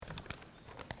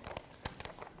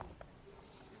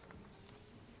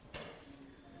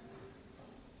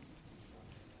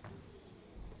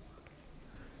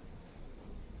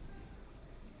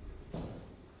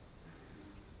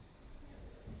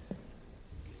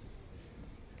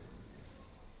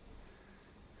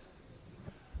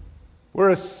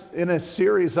We're in a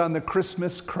series on the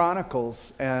Christmas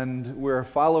Chronicles, and we're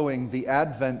following the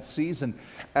Advent season.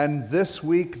 And this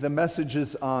week, the message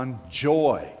is on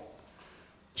joy.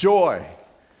 Joy.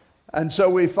 And so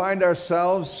we find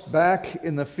ourselves back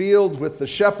in the field with the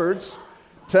shepherds,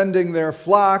 tending their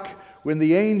flock, when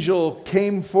the angel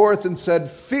came forth and said,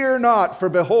 "Fear not, for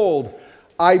behold,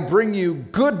 I bring you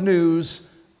good news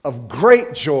of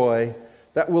great joy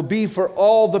that will be for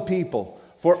all the people.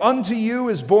 For unto you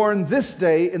is born this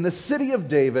day in the city of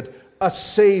David a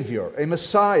Savior, a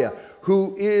Messiah,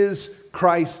 who is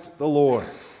Christ the Lord."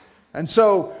 And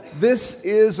so this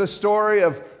is a story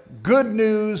of good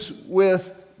news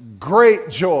with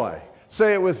great joy.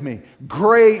 Say it with me.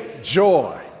 Great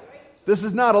joy. This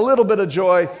is not a little bit of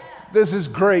joy. This is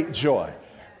great joy.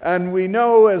 And we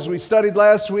know, as we studied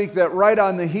last week, that right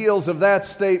on the heels of that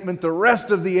statement, the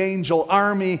rest of the angel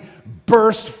army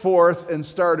burst forth and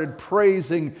started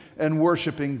praising and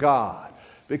worshiping God.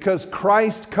 Because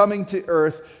Christ coming to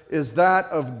earth is that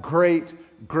of great,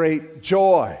 great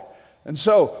joy. And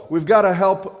so we've got to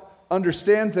help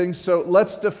understand things, so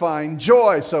let's define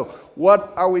joy. So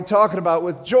what are we talking about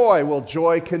with joy? Well,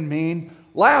 joy can mean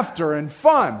laughter and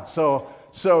fun. So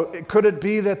could it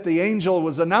be that the angel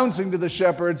was announcing to the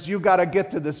shepherds, you got to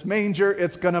get to this manger,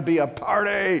 it's going to be a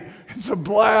party, it's a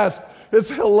blast, it's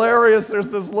hilarious, there's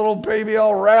this little baby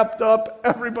all wrapped up,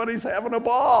 everybody's having a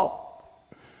ball.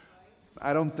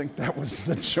 I don't think that was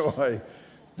the joy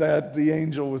that the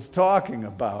angel was talking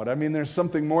about. I mean, there's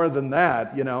something more than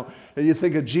that, you know. You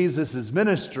think of Jesus'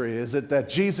 ministry, is it that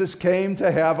Jesus came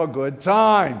to have a good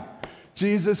time?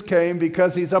 Jesus came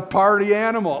because he's a party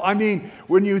animal. I mean,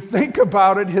 when you think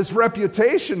about it, his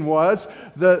reputation was,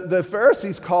 the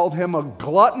Pharisees called him a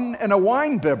glutton and a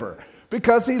winebibber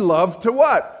because he loved to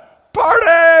what?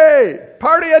 Party!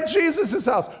 Party at Jesus'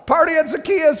 house. Party at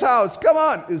Zacchaeus' house. Come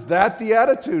on. Is that the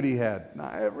attitude he had? No,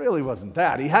 it really wasn't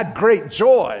that. He had great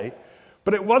joy,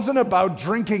 but it wasn't about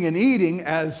drinking and eating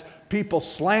as people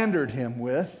slandered him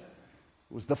with.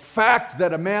 It was the fact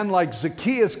that a man like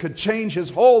Zacchaeus could change his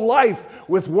whole life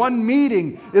with one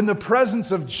meeting in the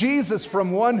presence of Jesus,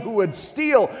 from one who would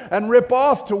steal and rip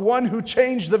off to one who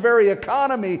changed the very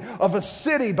economy of a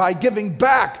city by giving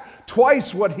back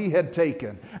twice what he had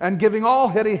taken and giving all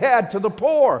that he had to the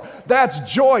poor. That's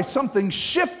joy. Something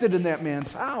shifted in that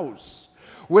man's house.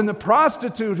 When the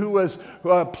prostitute who was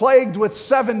plagued with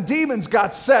 7 demons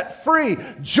got set free,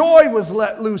 joy was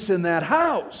let loose in that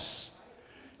house.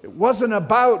 It wasn't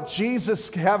about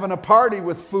Jesus having a party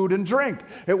with food and drink.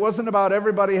 It wasn't about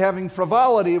everybody having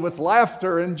frivolity with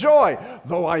laughter and joy.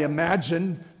 Though I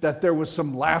imagine that there was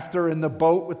some laughter in the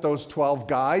boat with those 12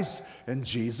 guys and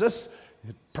Jesus.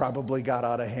 It probably got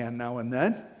out of hand now and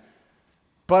then.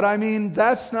 But I mean,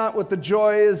 that's not what the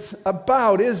joy is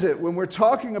about, is it? When we're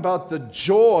talking about the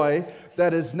joy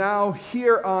that is now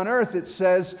here on earth, it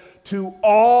says, to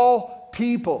all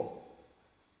people.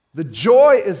 The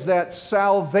joy is that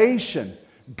salvation.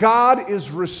 God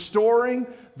is restoring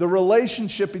the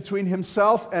relationship between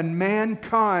himself and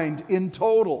mankind in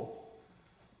total.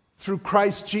 Through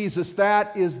Christ Jesus,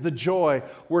 that is the joy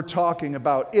we're talking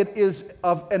about. It is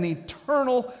of an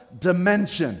eternal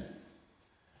dimension.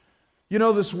 You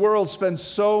know, this world spends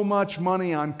so much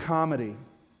money on comedy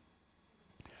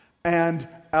and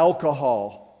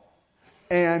alcohol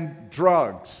and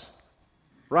drugs,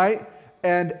 right?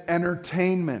 And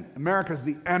entertainment. America's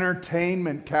the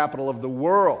entertainment capital of the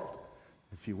world,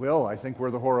 if you will. I think we're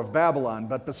the whore of Babylon,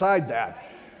 but beside that,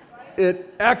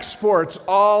 it exports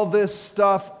all this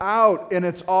stuff out, and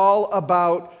it's all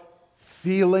about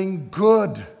feeling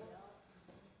good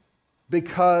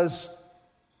because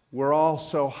we're all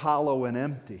so hollow and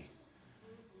empty,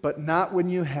 but not when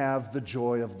you have the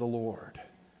joy of the Lord.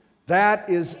 That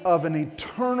is of an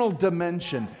eternal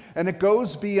dimension, and it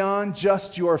goes beyond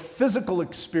just your physical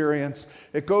experience.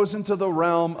 It goes into the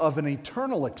realm of an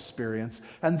eternal experience,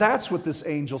 and that's what this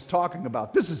angel's talking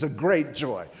about. This is a great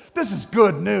joy. This is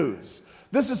good news.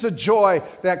 This is a joy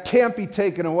that can't be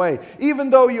taken away. Even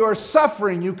though you are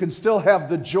suffering, you can still have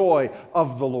the joy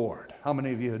of the Lord. How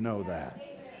many of you know that?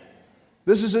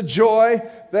 This is a joy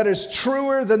that is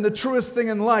truer than the truest thing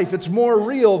in life. It's more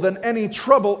real than any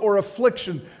trouble or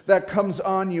affliction that comes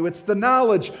on you. It's the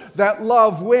knowledge that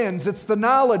love wins. It's the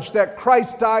knowledge that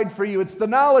Christ died for you. It's the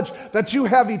knowledge that you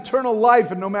have eternal life,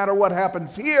 and no matter what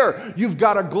happens here, you've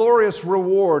got a glorious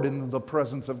reward in the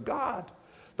presence of God.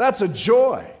 That's a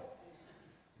joy.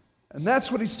 And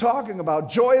that's what he's talking about.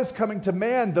 Joy is coming to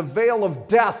man. The veil of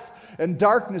death and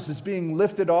darkness is being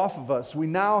lifted off of us. We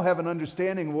now have an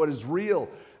understanding of what is real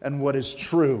and what is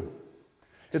true.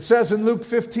 It says in Luke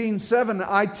 15:7,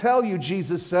 I tell you,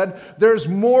 Jesus said, there's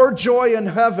more joy in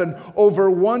heaven over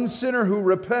one sinner who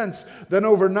repents than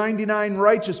over 99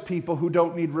 righteous people who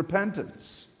don't need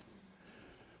repentance.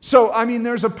 So,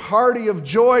 there's a party of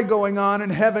joy going on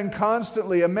in heaven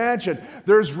constantly. Imagine,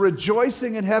 there's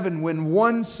rejoicing in heaven when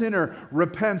one sinner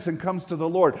repents and comes to the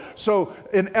Lord. So,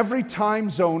 in every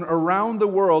time zone around the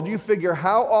world, you figure,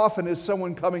 how often is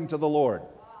someone coming to the Lord?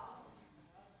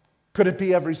 Could it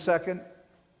be every second?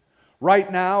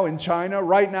 Right now in China,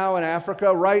 right now in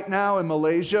Africa, right now in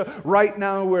Malaysia, right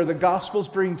now where the gospel's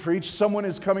being preached, someone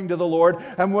is coming to the Lord.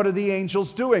 And what are the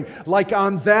angels doing? Like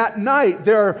on that night,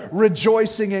 they're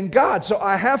rejoicing in God. So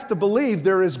I have to believe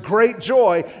there is great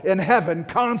joy in heaven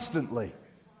constantly.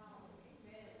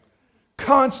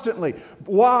 Constantly.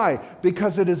 Why?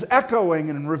 Because it is echoing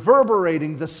and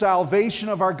reverberating the salvation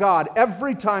of our God.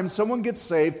 Every time someone gets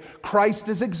saved, Christ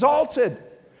is exalted.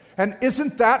 And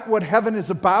isn't that what heaven is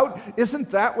about? Isn't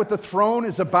that what the throne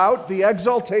is about? The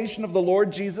exaltation of the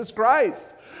Lord Jesus Christ.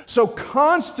 So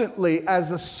constantly,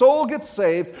 as a soul gets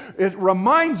saved, it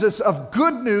reminds us of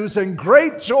good news and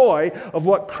great joy of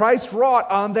what Christ wrought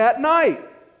on that night.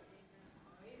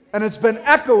 And it's been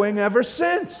echoing ever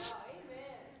since.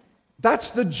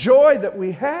 That's the joy that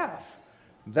we have.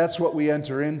 That's what we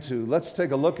enter into. Let's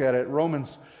take a look at it.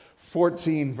 Romans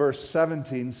 14, verse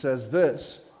 17 says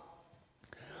this.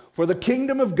 For the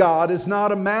kingdom of God is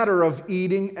not a matter of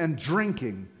eating and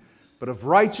drinking, but of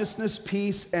righteousness,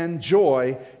 peace, and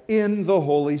joy in the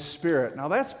Holy Spirit. Now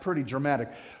that's pretty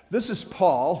dramatic. This is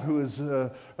Paul, who is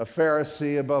a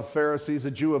Pharisee above Pharisees,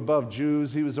 a Jew above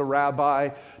Jews. He was a rabbi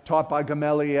taught by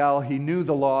Gamaliel. He knew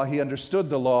the law. He understood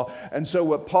the law. And so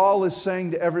what Paul is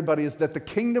saying to everybody is that the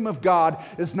kingdom of God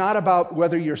is not about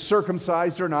whether you're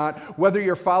circumcised or not, whether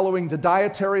you're following the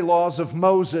dietary laws of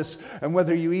Moses, and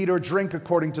whether you eat or drink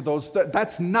according to those.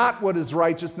 That's not what is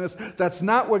righteousness. That's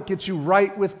not what gets you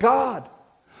right with God.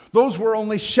 Those were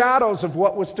only shadows of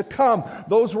what was to come.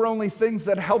 Those were only things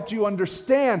that helped you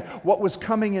understand what was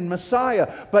coming in Messiah.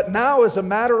 But now, as a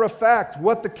matter of fact,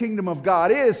 what the kingdom of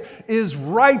God is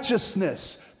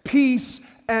righteousness, peace,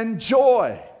 and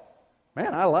joy.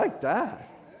 Man, I like that.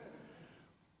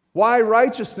 Why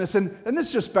righteousness? And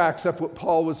this just backs up what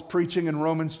Paul was preaching in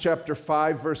Romans chapter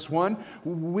 5, verse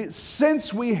 1.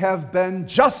 Since we have been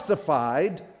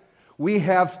justified, we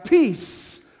have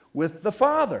peace with the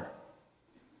Father.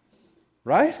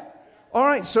 Right? All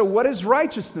right, so what is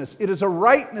righteousness? It is a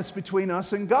rightness between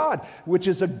us and God, which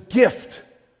is a gift.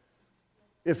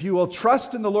 If you will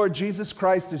trust in the Lord Jesus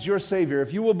Christ as your Savior,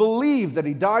 if you will believe that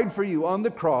He died for you on the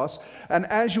cross, and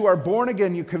as you are born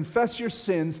again, you confess your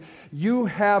sins, you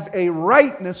have a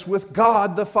rightness with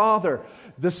God the Father.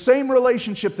 The same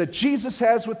relationship that Jesus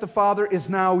has with the Father is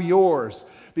now yours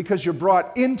because you're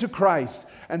brought into Christ.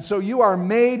 And so you are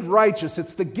made righteous.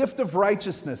 It's the gift of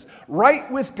righteousness. Right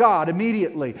with God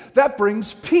immediately. That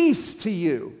brings peace to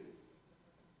you.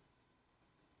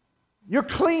 You're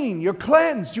clean. You're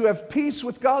cleansed. You have peace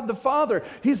with God the Father.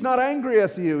 He's not angry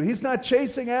at you. He's not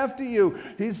chasing after you.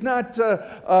 He's not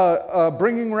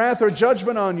bringing wrath or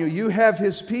judgment on you. You have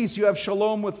His peace. You have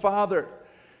shalom with Father.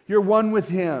 You're one with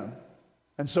Him.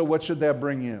 And so what should that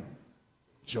bring you?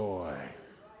 Joy.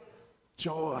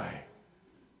 Joy.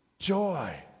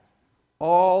 Joy.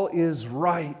 All is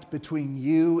right between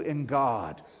you and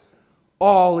God.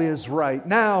 All is right.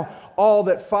 Now, all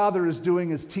that Father is doing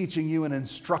is teaching you and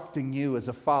instructing you as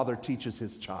a father teaches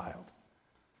his child.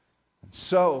 And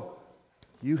so,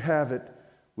 you have it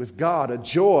with God, a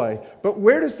joy. But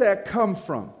where does that come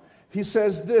from? He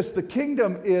says this, the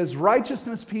kingdom is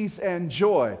righteousness, peace, and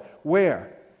joy.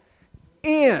 Where?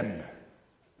 In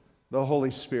the Holy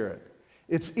Spirit.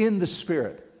 It's in the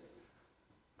Spirit.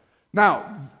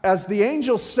 Now, as the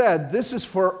angel said, this is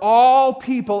for all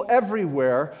people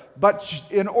everywhere, but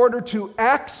in order to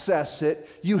access it,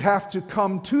 you have to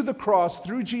come to the cross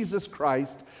through Jesus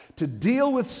Christ to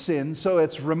deal with sin so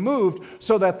it's removed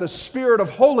so that the Spirit of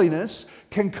holiness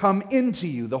can come into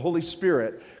you. The Holy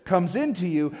Spirit comes into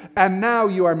you, and now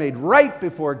you are made right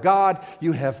before God.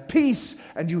 You have peace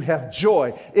and you have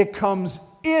joy. It comes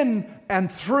in and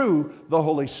through the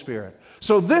Holy Spirit.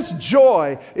 So this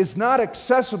joy is not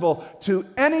accessible to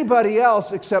anybody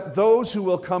else except those who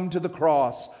will come to the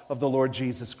cross of the Lord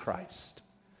Jesus Christ.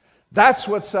 That's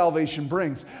what salvation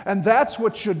brings. And that's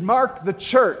what should mark the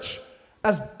church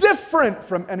as different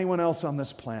from anyone else on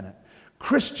this planet.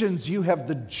 Christians, you have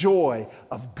the joy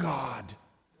of God,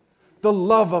 the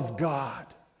love of God.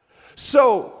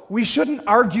 So we shouldn't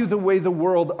argue the way the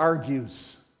world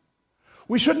argues.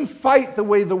 We shouldn't fight the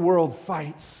way the world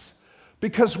fights.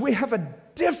 Because we have a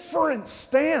different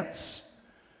stance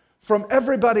from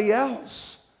everybody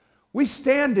else. We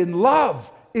stand in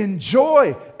love, in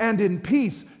joy, and in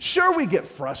peace. Sure, we get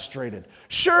frustrated.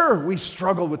 Sure, we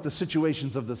struggle with the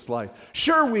situations of this life.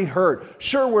 Sure, we hurt.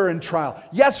 Sure, we're in trial.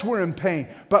 Yes, we're in pain.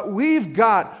 But we've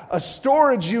got a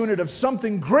storage unit of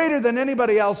something greater than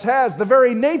anybody else has. The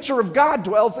very nature of God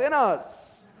dwells in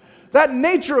us. That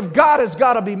nature of God has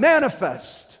got to be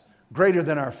manifest, greater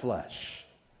than our flesh.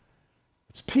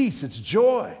 It's peace, it's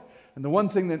joy. And the one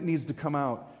thing that needs to come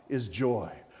out is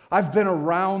joy. I've been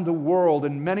around the world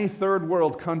in many third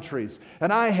world countries,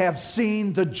 and I have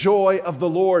seen the joy of the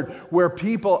Lord where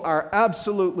people are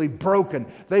absolutely broken.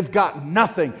 They've got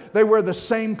nothing. They wear the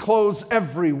same clothes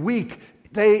every week,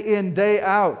 day in, day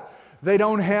out. They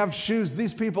don't have shoes.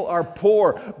 These people are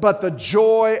poor, but the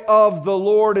joy of the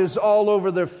Lord is all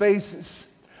over their faces.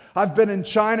 I've been in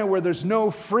China where there's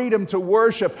no freedom to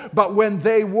worship, but when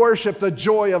they worship, the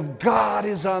joy of God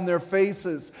is on their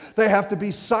faces. They have to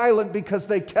be silent because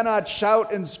they cannot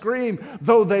shout and scream,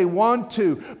 though they want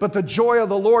to. But the joy of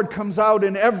the Lord comes out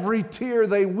in every tear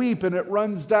they weep, and it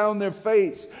runs down their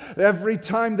face. Every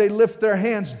time they lift their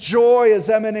hands, joy is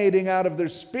emanating out of their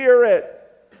spirit.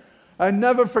 I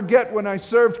never forget when I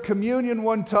served communion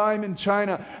one time in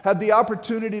China, had the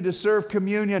opportunity to serve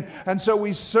communion, and so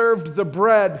we served the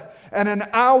bread, and an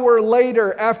hour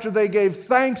later, after they gave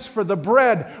thanks for the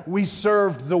bread, we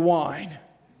served the wine.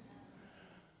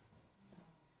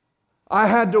 I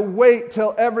had to wait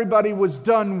till everybody was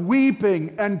done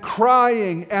weeping and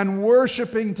crying and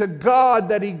worshiping to God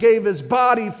that He gave His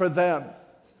body for them.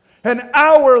 An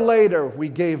hour later, we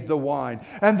gave the wine,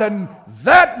 and then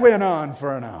that went on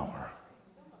for an hour.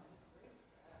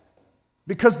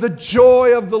 Because the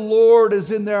joy of the Lord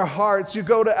is in their hearts. You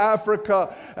go to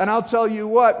Africa, and I'll tell you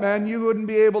what, man, you wouldn't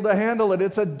be able to handle it.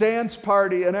 It's a dance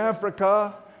party in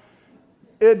Africa.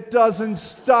 It doesn't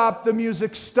stop. The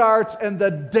music starts, and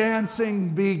the dancing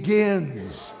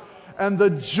begins. And the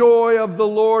joy of the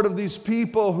Lord of these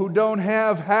people who don't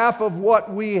have half of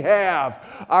what we have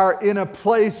are in a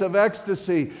place of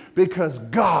ecstasy because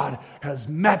God has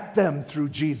met them through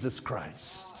Jesus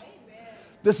Christ.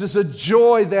 This is a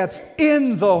joy that's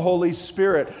in the Holy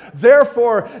Spirit.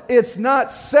 Therefore, it's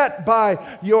not set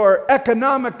by your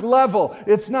economic level.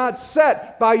 It's not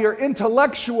set by your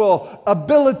intellectual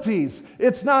abilities.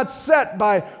 It's not set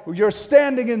by your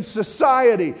standing in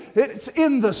society. It's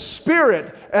in the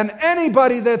Spirit. And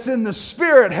anybody that's in the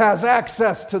Spirit has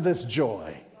access to this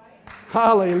joy.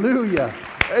 Hallelujah.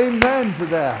 Amen to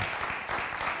that.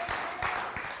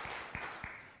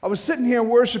 I was sitting here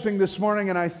worshiping this morning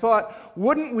and I thought,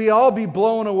 wouldn't we all be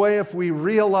blown away if we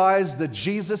realized that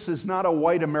Jesus is not a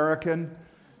white American?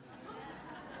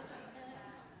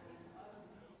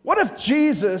 What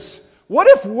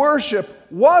if worship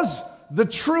was the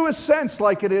truest sense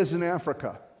like it is in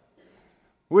Africa?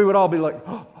 We would all be like,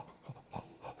 oh,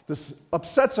 this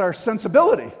upsets our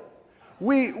sensibility.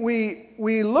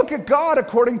 We look at God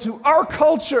according to our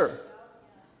culture.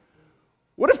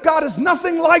 What if God is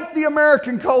nothing like the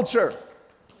American culture?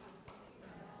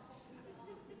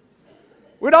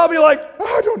 We'd all be like,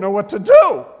 oh, I don't know what to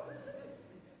do.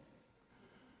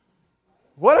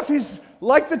 What if He's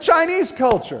like the Chinese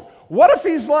culture? What if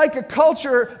He's like a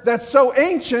culture that's so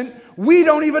ancient, we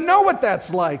don't even know what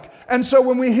that's like? And so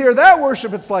when we hear that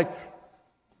worship, it's like,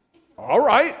 all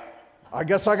right, I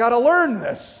guess I got to learn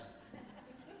this.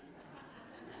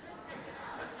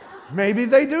 Maybe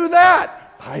they do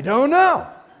that. I don't know.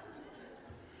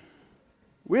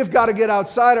 We've got to get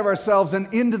outside of ourselves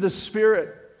and into the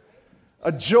Spirit.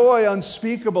 A joy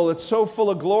unspeakable. It's so full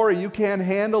of glory, you can't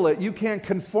handle it. You can't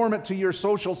conform it to your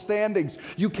social standings.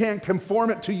 You can't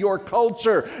conform it to your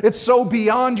culture. It's so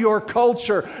beyond your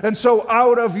culture and so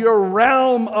out of your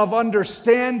realm of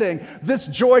understanding. This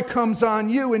joy comes on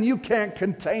you and you can't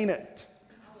contain it.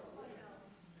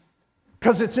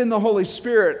 Because it's in the Holy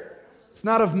Spirit. It's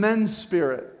not of men's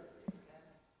spirit.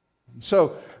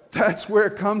 So that's where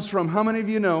it comes from. How many of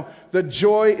you know that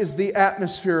joy is the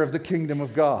atmosphere of the kingdom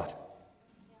of God?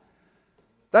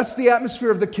 That's the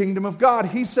atmosphere of the kingdom of God.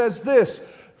 He says this,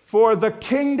 for the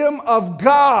kingdom of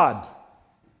God.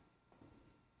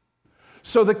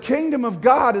 So the kingdom of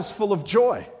God is full of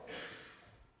joy.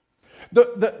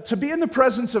 To be in the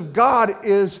presence of God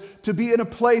is to be in a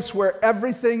place where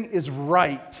everything is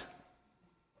right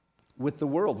with the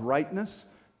world. Rightness,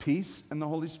 peace, and the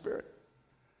Holy Spirit.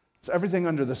 It's everything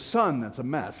under the sun that's a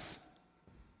mess.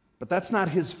 But that's not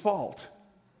His fault.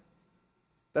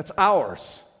 That's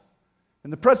ours. In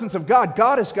the presence of God,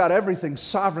 God has got everything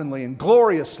sovereignly and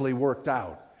gloriously worked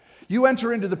out. You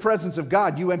enter into the presence of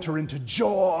God, you enter into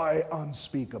joy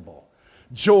unspeakable.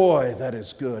 Joy that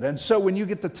is good. And so when you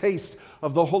get the taste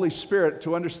of the Holy Spirit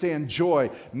to understand joy,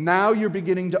 now you're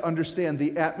beginning to understand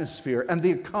the atmosphere and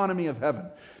the economy of heaven.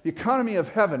 The economy of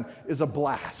heaven is a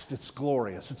blast. It's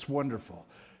glorious. It's wonderful.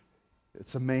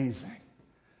 It's amazing.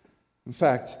 In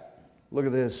fact, look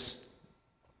at this.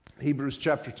 Hebrews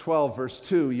chapter 12, verse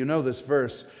 2. You know this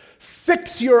verse.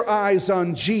 Fix your eyes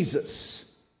on Jesus,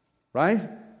 right?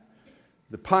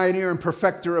 The pioneer and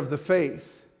perfecter of the faith.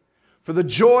 For the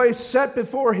joy set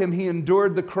before him, he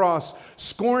endured the cross,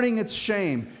 scorning its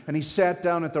shame, and he sat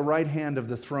down at the right hand of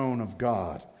the throne of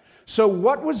God. So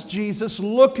what was Jesus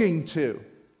looking to?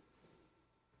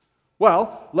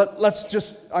 Well,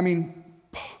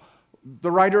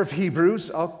 the writer of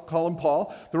Hebrews, I'll call him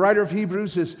Paul, the writer of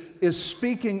Hebrews is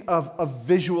speaking of a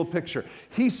visual picture.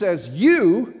 He says,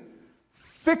 you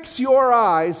fix your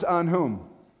eyes on whom?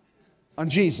 On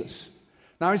Jesus.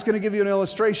 Now he's going to give you an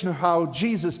illustration of how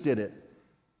Jesus did it.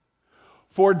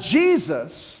 For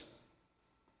Jesus,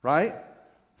 right?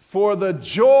 For the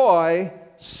joy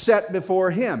set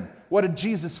before him. What did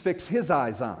Jesus fix his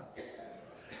eyes on?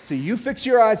 See, you fix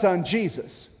your eyes on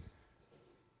Jesus.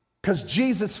 Because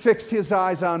Jesus fixed his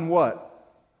eyes on what?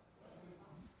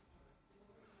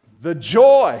 The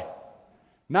joy,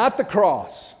 not the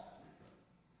cross.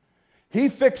 He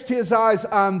fixed his eyes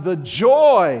on the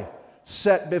joy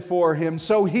set before him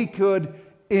so he could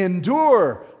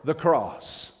endure the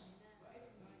cross.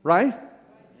 Right?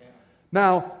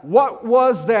 Now, what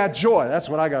was that joy? That's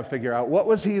what I got to figure out. What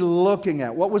was he looking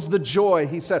at? What was the joy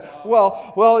he said?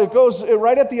 Well, it goes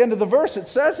right at the end of the verse. It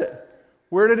says it.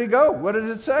 Where did he go? What did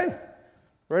it say?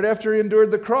 Right after he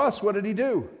endured the cross, what did he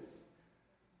do?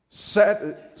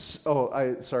 Sorry,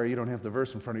 you don't have the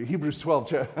verse in front of you. Hebrews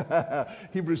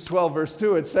 12, verse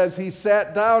 2, it says he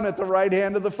sat down at the right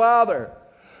hand of the Father.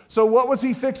 So what was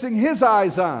he fixing his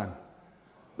eyes on?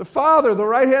 The Father, the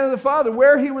right hand of the Father,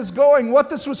 where he was going, what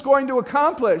this was going to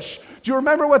accomplish. Do you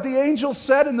remember what the angel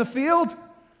said in the field?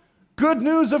 Good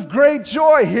news of great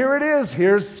joy. Here it is.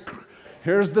 Here's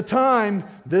the time.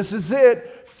 This is it.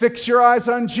 Fix your eyes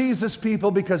on Jesus, people,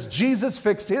 because Jesus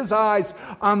fixed his eyes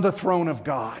on the throne of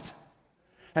God.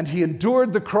 And he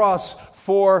endured the cross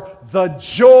for the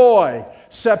joy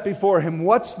set before him.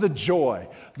 What's the joy?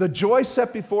 The joy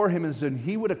set before him is that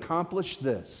he would accomplish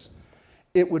this.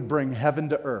 It would bring heaven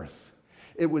to earth.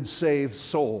 It would save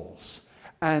souls.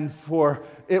 And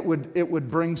it would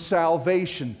bring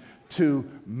salvation to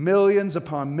millions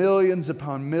upon millions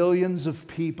upon millions of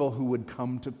people who would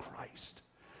come to Christ.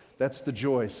 That's the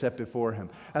joy set before him.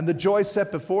 And the joy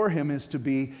set before him is to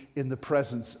be in the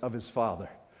presence of his Father.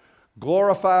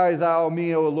 Glorify thou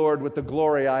me, O Lord, with the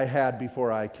glory I had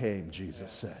before I came,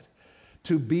 Jesus said.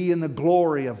 To be in the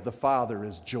glory of the Father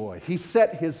is joy. He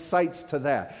set his sights to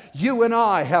that. You and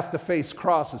I have to face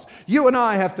crosses. You and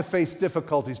I have to face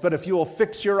difficulties. But if you will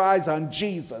fix your eyes on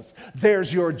Jesus,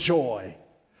 there's your joy.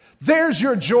 There's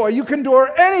your joy. You can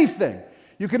endure anything.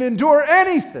 You can endure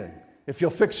anything if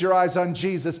you'll fix your eyes on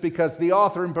Jesus, because the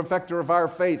author and perfecter of our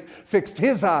faith fixed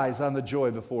his eyes on the joy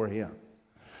before him.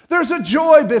 There's a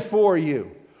joy before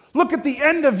you. Look at the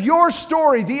end of your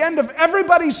story. The end of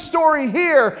everybody's story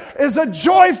here is a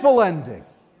joyful ending.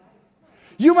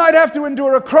 You might have to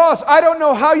endure a cross. I don't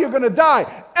know how you're going to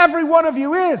die. Every one of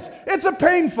you is. It's a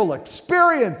painful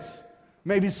experience.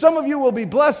 Maybe some of you will be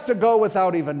blessed to go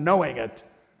without even knowing it.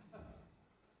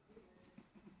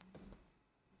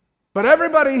 But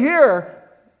everybody here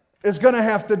is going to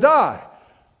have to die.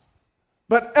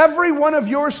 But every one of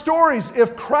your stories,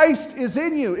 if Christ is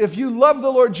in you, if you love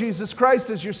the Lord Jesus Christ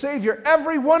as your Savior,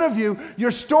 every one of you,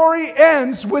 your story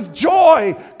ends with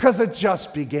joy because it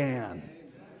just began.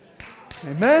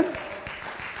 Amen?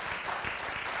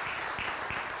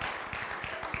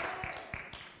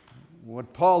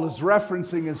 What Paul is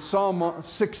referencing is Psalm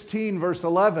 16, verse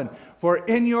 11. For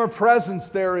in your presence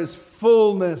there is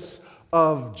fullness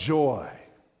of joy.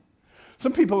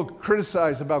 Some people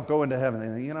criticize about going to heaven.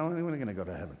 They think, when are they going to go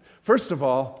to heaven? First of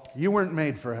all, you weren't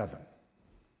made for heaven.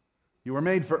 You were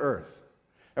made for earth.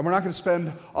 And we're not going to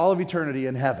spend all of eternity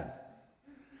in heaven.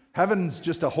 Heaven's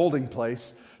just a holding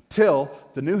place till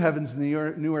the new heavens and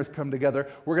the new earth come together.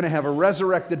 We're going to have a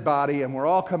resurrected body, and we're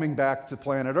all coming back to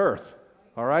planet Earth.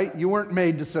 All right? You weren't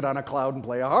made to sit on a cloud and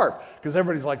play a harp, because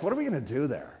everybody's like, what are we going to do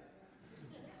there?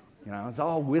 It's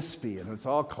all wispy and it's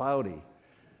all cloudy.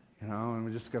 And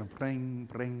we're just going to bring,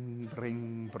 bring,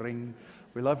 bring, bring.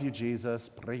 We love you, Jesus.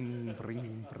 Bring,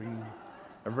 bring, bring.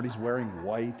 Everybody's wearing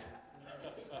white.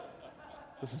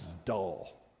 This is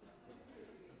dull.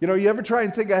 You ever try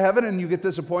and think of heaven and you get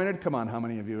disappointed? Come on, how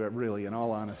many of you really, in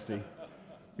all honesty?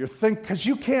 Because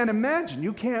you can't imagine,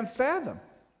 you can't fathom.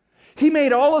 He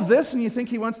made all of this and you think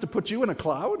he wants to put you in a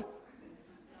cloud?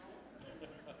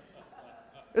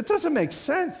 It doesn't make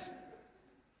sense.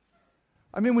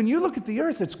 I mean, when you look at the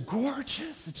earth, it's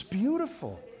gorgeous, it's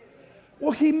beautiful.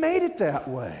 Well, he made it that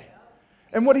way.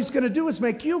 And what he's going to do is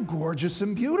make you gorgeous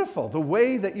and beautiful, the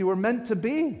way that you were meant to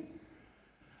be.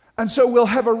 And so we'll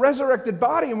have a resurrected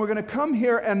body, and we're going to come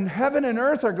here, and heaven and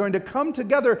earth are going to come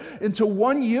together into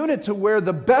one unit to where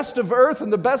the best of earth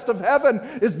and the best of heaven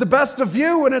is the best of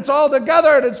you, and it's all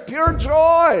together, and it's pure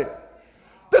joy.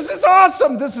 This is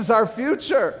awesome. This is our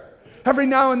future. Every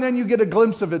now and then you get a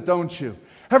glimpse of it, don't you?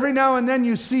 Every now and then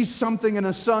you see something in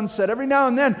a sunset. Every now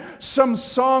and then some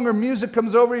song or music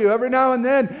comes over you. Every now and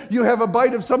then you have a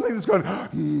bite of something that's going,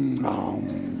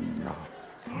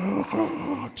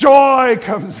 joy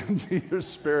comes into your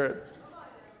spirit.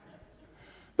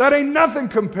 That ain't nothing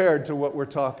compared to what we're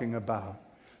talking about.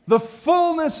 The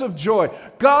fullness of joy.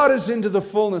 God is into the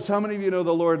fullness. How many of you know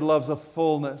the Lord loves a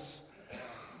fullness?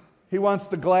 He wants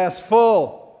the glass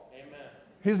full. Amen.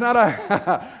 He's not a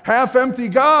half-empty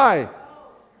guy.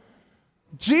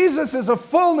 Jesus is a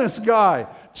fullness guy.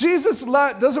 Jesus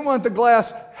doesn't want the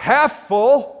glass half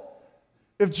full.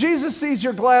 If Jesus sees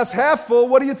your glass half full,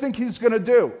 what do you think he's going to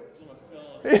do?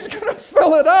 He's going to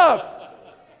fill it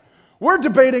up. We're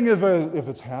debating if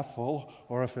it's half full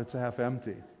or if it's half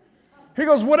empty. He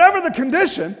goes, whatever the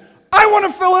condition, I want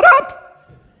to fill it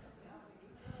up.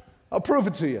 I'll prove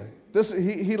it to you.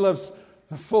 He loves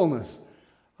the fullness.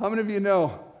 How many of you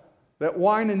know that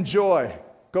wine and joy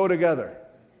go together?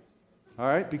 All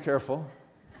right, be careful.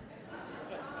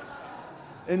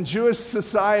 In Jewish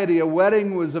society, a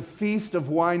wedding was a feast of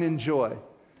wine and joy.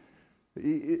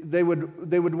 They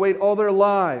would wait all their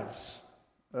lives.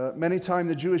 Many times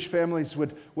the Jewish families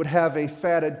would have a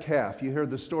fatted calf. You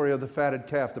heard the story of the fatted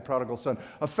calf, the prodigal son.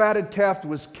 A fatted calf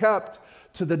was kept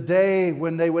to the day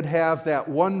when they would have that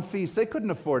one feast. They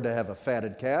couldn't afford to have a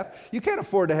fatted calf. You can't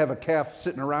afford to have a calf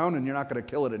sitting around and you're not going to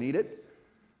kill it and eat it.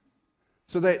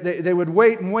 So they would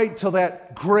wait till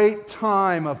that great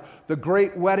time of the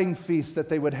great wedding feast that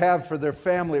they would have for their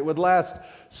family. It would last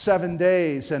 7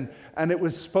 days, and it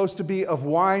was supposed to be of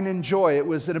wine and joy. It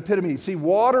was an epitome. See,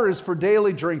 water is for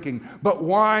daily drinking, but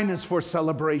wine is for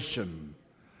celebration.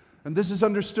 And this is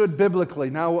understood biblically.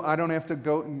 Now, I don't have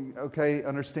to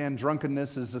understand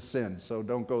drunkenness is a sin, so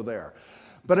don't go there.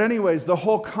 But anyways, the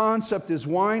whole concept is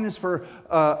wine is for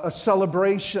a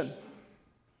celebration.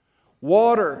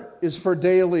 Water is for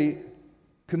daily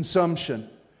consumption.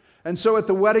 And so at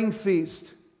the wedding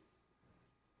feast,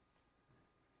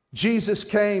 Jesus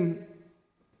came,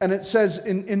 and it says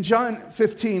in John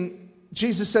 15,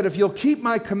 Jesus said, if you'll keep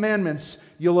my commandments,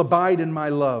 you'll abide in my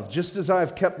love, just as I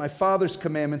have kept my Father's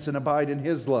commandments and abide in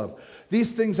his love.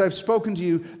 These things I've spoken to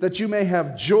you, that you may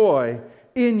have joy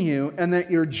in you, and that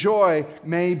your joy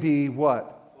may be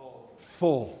what?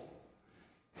 Full.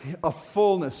 A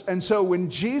fullness. And so when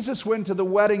Jesus went to the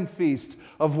wedding feast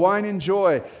of wine and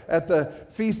joy at the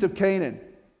Feast of Canaan,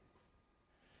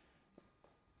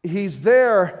 he's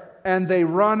there and they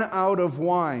run out of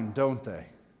wine, don't they?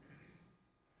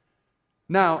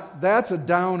 Now, that's a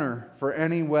downer for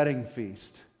any wedding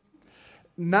feast.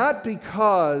 Not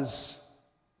because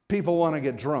people want to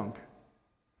get drunk,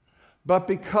 but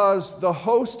because the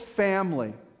host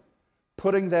family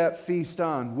putting that feast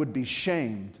on would be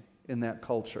shamed in that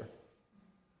culture.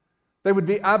 They would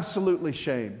be absolutely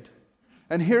shamed.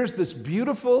 And here's this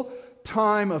beautiful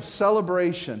time of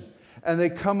celebration, and they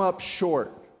come up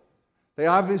short. They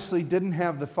obviously didn't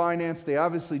have the finance, they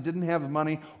obviously didn't have the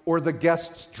money, or the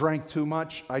guests drank too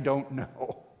much. I don't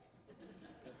know.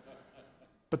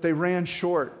 But they ran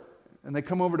short, and they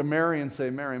come over to Mary and say,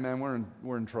 Mary, man,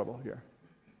 we're in trouble here.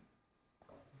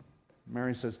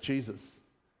 Mary says, Jesus,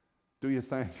 do your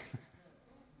thing.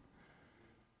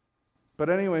 But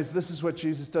anyways, this is what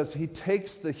Jesus does. He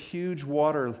takes the huge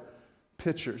water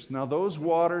pitchers. Now, those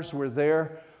waters were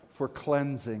there for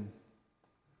cleansing.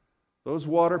 Those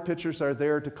water pitchers are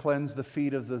there to cleanse the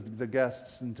feet of the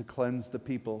guests and to cleanse the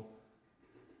people.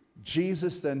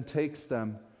 Jesus then takes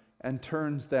them and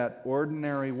turns that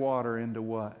ordinary water into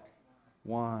what?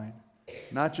 Wine.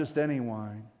 Not just any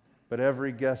wine, but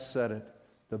every guest said it,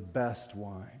 the best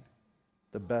wine.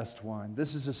 The best wine.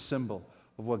 This is a symbol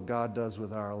of what God does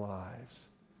with our lives.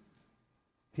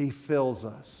 He fills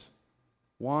us.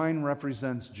 Wine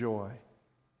represents joy,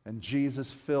 and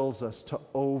Jesus fills us to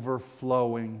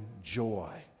overflowing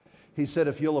joy. He said,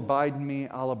 if you'll abide in me,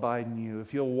 I'll abide in you.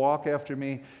 If you'll walk after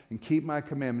me and keep my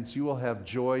commandments, you will have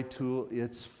joy to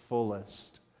its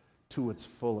fullest. To its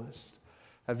fullest.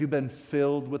 Have you been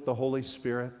filled with the Holy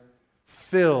Spirit?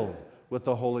 Filled with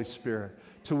the Holy Spirit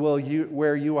to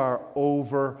where you are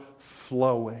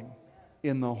overflowing.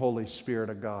 in the Holy Spirit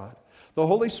of God. The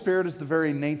Holy Spirit is the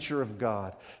very nature of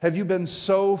God. Have you been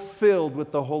so filled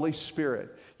with the Holy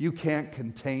Spirit, you can't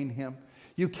contain Him?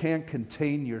 You can't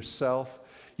contain yourself?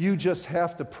 You just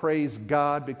have to praise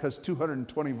God because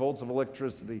 220 volts of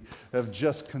electricity have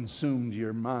just consumed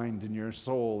your mind and your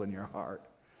soul and your heart.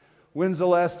 When's the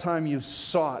last time you've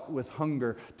sought with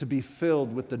hunger to be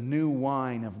filled with the new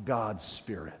wine of God's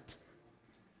Spirit?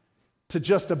 To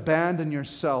just abandon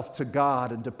yourself to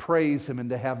God and to praise Him and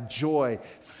to have joy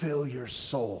fill your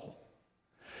soul.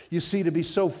 You see, to be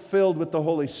so filled with the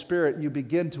Holy Spirit, you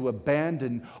begin to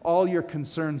abandon all your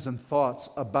concerns and thoughts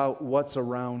about what's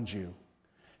around you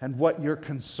and what you're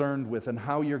concerned with and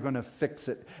how you're going to fix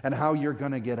it and how you're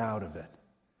going to get out of it.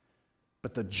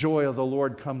 But the joy of the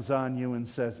Lord comes on you and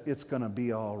says, it's going to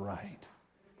be all right.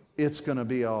 It's going to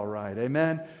be all right.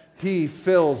 Amen? He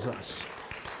fills us.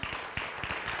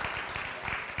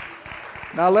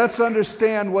 Now let's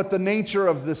understand what the nature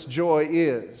of this joy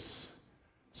is.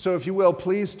 So if you will,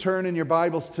 please turn in your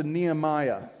Bibles to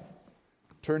Nehemiah.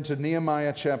 Turn to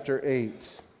Nehemiah chapter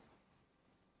 8.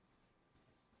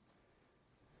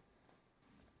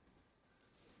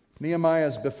 Nehemiah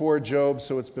is before Job,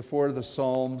 so it's before the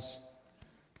Psalms.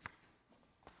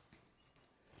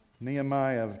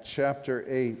 Nehemiah chapter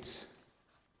 8.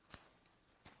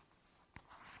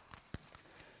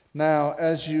 Now,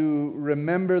 as you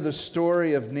remember the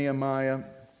story of Nehemiah,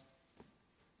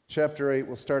 chapter 8,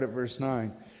 we'll start at verse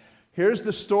 9. Here's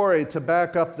the story to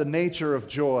back up the nature of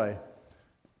joy.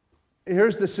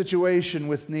 Here's the situation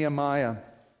with Nehemiah.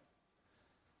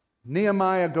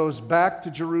 Nehemiah goes back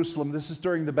to Jerusalem. This is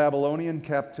during the Babylonian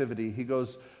captivity. He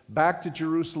goes back to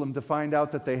Jerusalem to find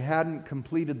out that they hadn't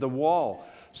completed the wall.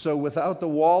 So without the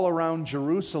wall around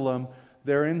Jerusalem,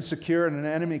 they're insecure and an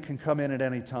enemy can come in at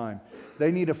any time.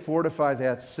 They need to fortify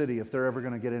that city if they're ever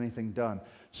going to get anything done.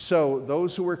 So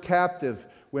those who were captive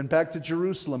went back to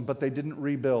Jerusalem, but they didn't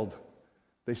rebuild.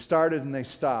 They started and they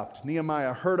stopped.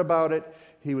 Nehemiah heard about it.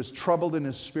 He was troubled in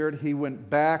his spirit. He went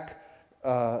back.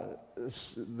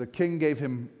 The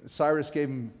king Cyrus gave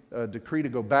him a decree to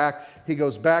go back. He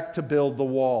goes back to build the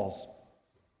walls.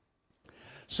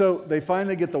 So they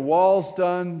finally get the walls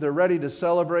done. They're ready to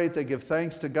celebrate. They give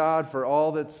thanks to God for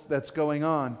all that's going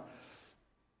on.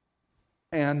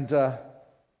 And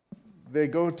they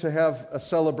go to have a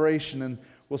celebration, and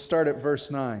we'll start at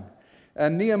verse 9.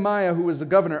 And Nehemiah, who was the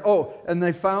governor, and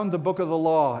they found the book of the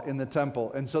law in the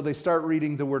temple, and so they start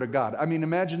reading the Word of God. I mean,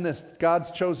 imagine this,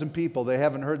 God's chosen people, they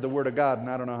haven't heard the Word of God in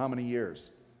I don't know how many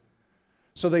years.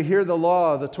 So they hear the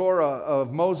law, the Torah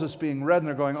of Moses being read, and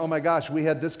they're going, oh my gosh, we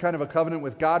had this kind of a covenant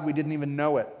with God, we didn't even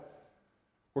know it.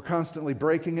 We're constantly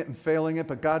breaking it and failing it,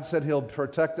 but God said He'll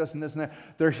protect us and this and that.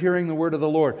 They're hearing the word of the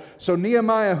Lord. So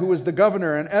Nehemiah, who was the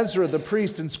governor, and Ezra, the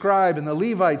priest and scribe, and the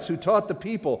Levites who taught the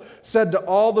people, said to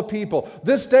all the people,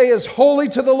 this day is holy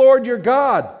to the Lord your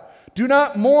God. Do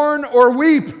not mourn or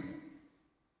weep.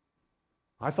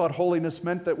 I thought holiness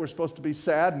meant that we're supposed to be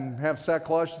sad and have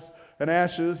sackcloth and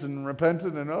ashes and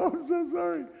repentant and, I'm so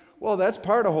sorry. Well, that's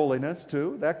part of holiness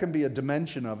too. That can be a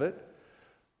dimension of it.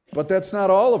 But that's not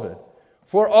all of it.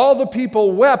 For all the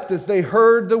people wept as they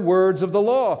heard the words of the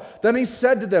law. Then he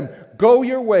said to them, go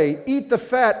your way, eat the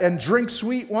fat and drink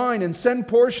sweet wine, and send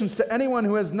portions to anyone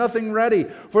who has nothing ready.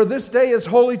 For this day is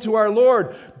holy to our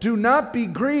Lord. Do not be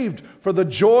grieved, for the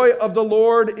joy of the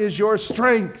Lord is your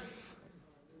strength.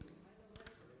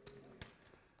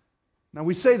 Now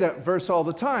we say that verse all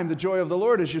the time, the joy of the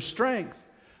Lord is your strength.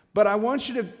 But I want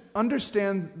you to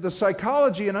understand the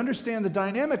psychology and understand the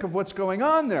dynamic of what's going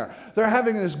on there. They're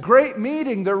having this great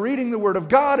meeting, they're reading the Word of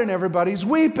God, and everybody's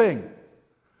weeping.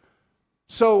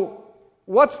 So,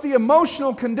 what's the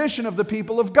emotional condition of the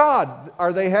people of God?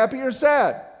 Are they happy or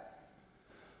sad?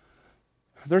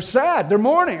 They're sad, they're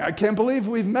mourning. I can't believe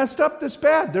we've messed up this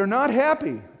bad. They're not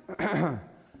happy.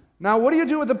 Now, what do you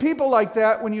do with the people like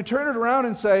that when you turn it around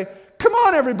and say, come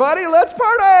on everybody, let's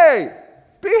party!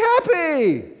 Be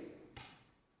happy!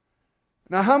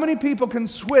 Now, how many people can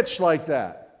switch like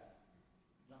that?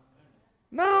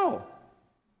 No.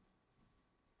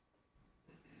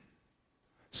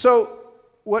 So,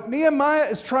 what Nehemiah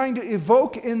is trying to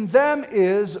evoke in them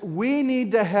is we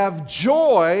need to have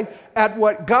joy at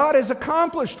what God has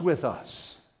accomplished with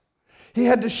us. He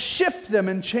had to shift them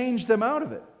and change them out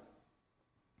of it.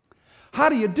 How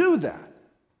do you do that?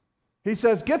 He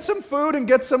says, get some food and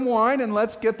get some wine and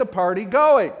let's get the party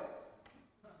going.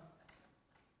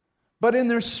 But in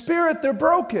their spirit, they're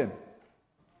broken.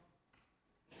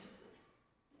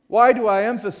 Why do I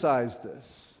emphasize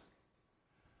this?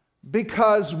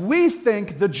 Because we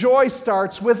think the joy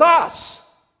starts with us,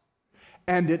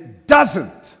 and it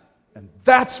doesn't. And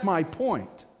that's my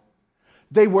point.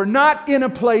 They were not in a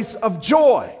place of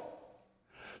joy.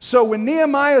 So when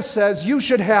Nehemiah says you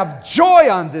should have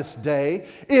joy on this day,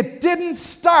 it didn't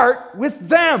start with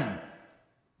them.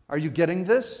 Are you getting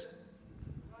this?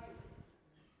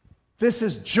 This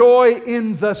is joy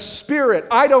in the Spirit.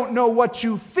 I don't know what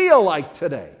you feel like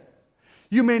today.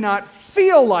 You may not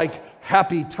feel like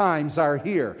happy times are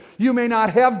here. You may not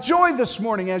have joy this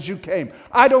morning as you came.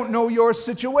 I don't know your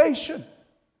situation.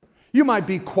 You might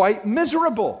be quite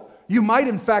miserable. You might,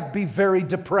 in fact, be very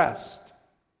depressed.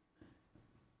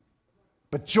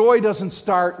 But joy doesn't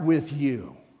start with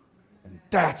you. And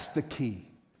that's the key.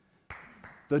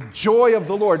 The joy of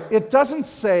the Lord. It doesn't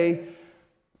say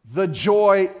the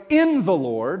joy in the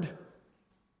Lord,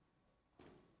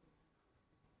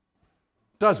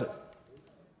 does it?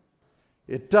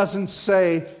 It doesn't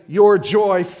say your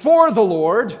joy for the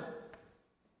Lord.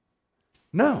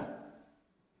 No.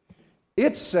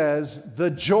 It says the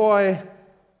joy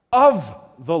of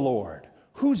the Lord.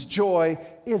 Whose joy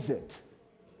is it?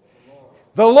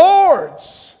 The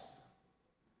Lord's.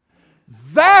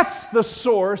 That's the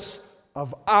source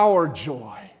of our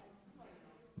joy.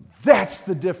 That's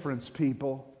the difference,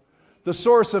 people. The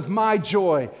source of my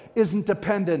joy isn't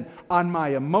dependent on my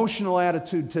emotional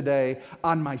attitude today,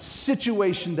 on my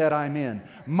situation that I'm in.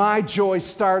 My joy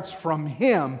starts from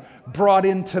Him, brought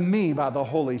into me by the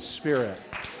Holy Spirit.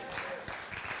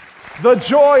 The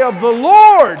joy of the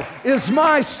Lord is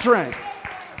my strength.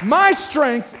 My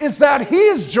strength is that He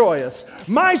is joyous.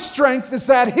 My strength is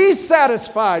that He's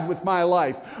satisfied with my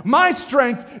life. My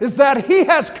strength is that He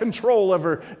has control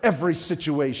over every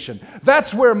situation.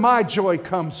 That's where my joy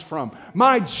comes from.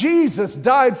 My Jesus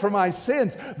died for my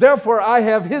sins. Therefore, I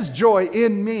have His joy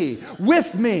in me,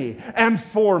 with me, and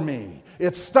for me.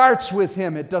 It starts with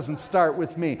Him. It doesn't start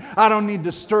with me. I don't need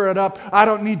to stir it up. I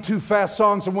don't need 2 fast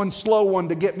songs and 1 slow one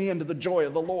to get me into the joy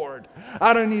of the Lord.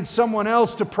 I don't need someone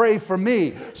else to pray for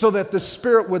me so that the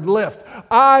Spirit would lift.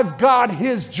 I've got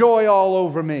His joy all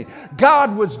over me.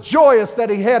 God was joyous that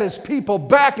He had His people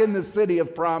back in the city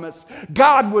of promise.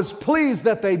 God was pleased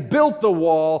that they built the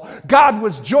wall. God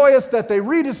was joyous that they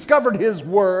rediscovered His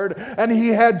word, and He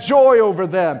had joy over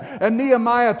them. And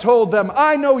Nehemiah told them,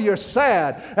 I know you're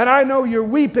sad, and I know you're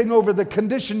weeping over the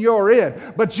condition you're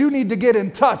in, but you need to get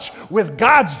in touch with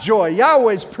God's joy.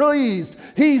 Yahweh's pleased.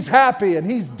 He's happy and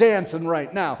He's dancing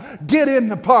right now. Get in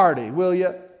the party, will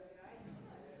you?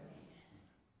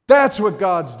 That's what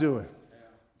God's doing.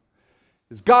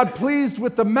 Is God pleased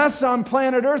with the mess on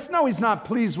planet Earth? No, He's not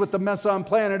pleased with the mess on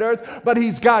planet Earth, but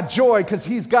He's got joy because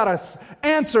He's got an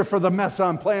answer for the mess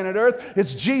on planet Earth.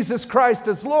 It's Jesus Christ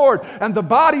as Lord, and the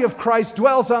body of Christ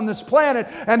dwells on this planet,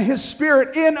 and His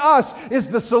Spirit in us is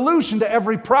the solution to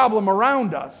every problem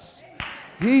around us.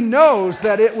 He knows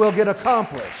that it will get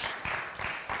accomplished.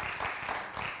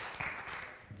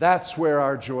 That's where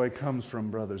our joy comes from,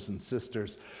 brothers and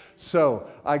sisters. So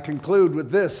I conclude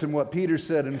with this and what Peter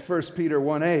said in 1 Peter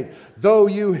 1:8. Though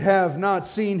you have not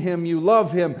seen Him, you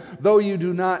love Him. Though you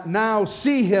do not now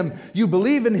see Him, you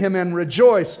believe in Him and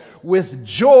rejoice with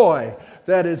joy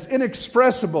that is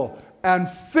inexpressible and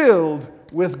filled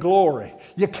with glory.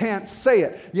 You can't say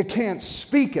it. You can't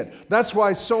speak it. That's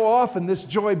why so often this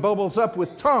joy bubbles up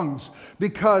with tongues,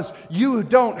 because you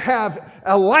don't have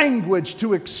a language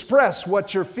to express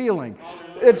what you're feeling.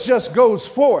 It just goes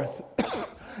forth.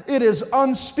 It is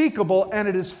unspeakable, and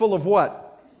it is full of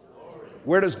what? Glory.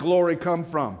 Where does glory come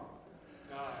from?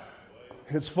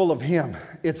 It's full of Him.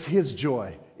 It's His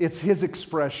joy. It's His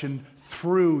expression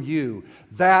through you.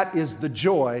 That is the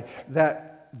joy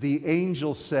that the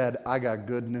angel said, I got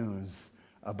good news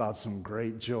about some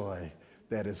great joy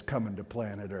that is coming to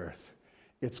planet Earth.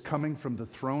 It's coming from the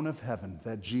throne of heaven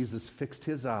that Jesus fixed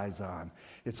His eyes on.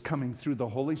 It's coming through the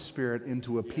Holy Spirit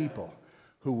into a people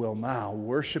who will now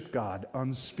worship God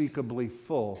unspeakably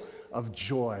full of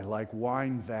joy, like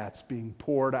wine vats being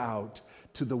poured out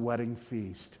to the wedding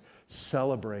feast.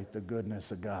 Celebrate the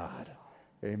goodness of God.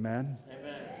 Amen?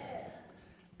 Amen.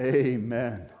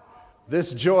 Amen.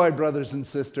 This joy, brothers and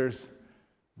sisters,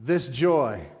 this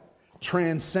joy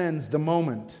transcends the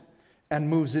moment and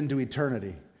moves into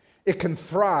eternity. It can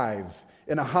thrive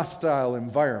in a hostile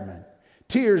environment.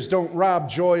 Tears don't rob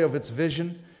joy of its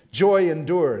vision. Joy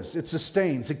endures, it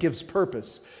sustains, it gives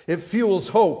purpose, it fuels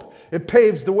hope, it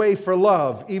paves the way for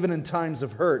love, even in times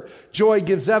of hurt. Joy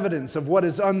gives evidence of what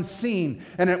is unseen,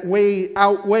 and it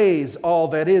outweighs all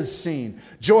that is seen.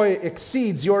 Joy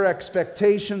exceeds your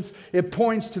expectations. It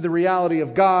points to the reality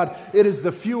of God. It is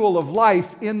the fuel of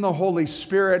life in the Holy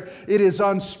Spirit. It is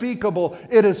unspeakable.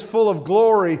 It is full of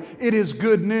glory. It is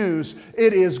good news.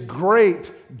 It is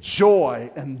great joy,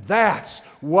 and that's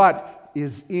what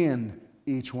is in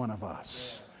each one of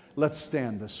us. Let's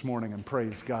stand this morning and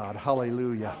praise God.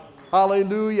 Hallelujah.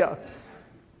 Hallelujah.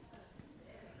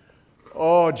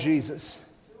 Oh, Jesus.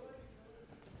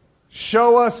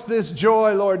 Show us this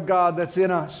joy, Lord God, that's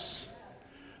in us,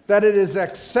 that it is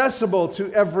accessible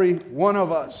to every one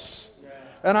of us.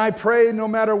 And I pray no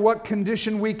matter what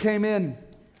condition we came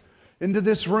into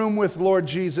this room with, Lord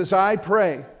Jesus, I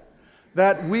pray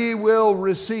that we will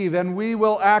receive and we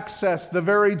will access the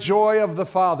very joy of the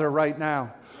Father right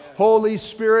now. Holy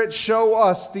Spirit, show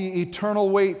us the eternal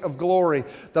weight of glory,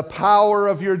 the power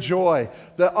of your joy,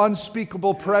 the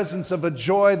unspeakable presence of a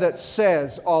joy that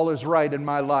says all is right in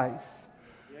my life.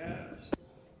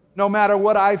 No matter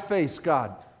what I face,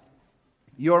 God,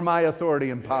 you're my authority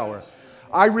and power.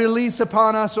 I release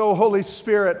upon us, O Holy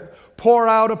Spirit, pour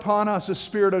out upon us a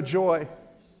spirit of joy,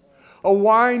 a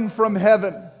wine from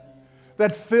heaven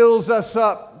that fills us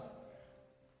up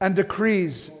and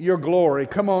decrees your glory.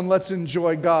 Come on, let's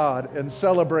enjoy God and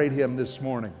celebrate Him this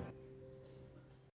morning.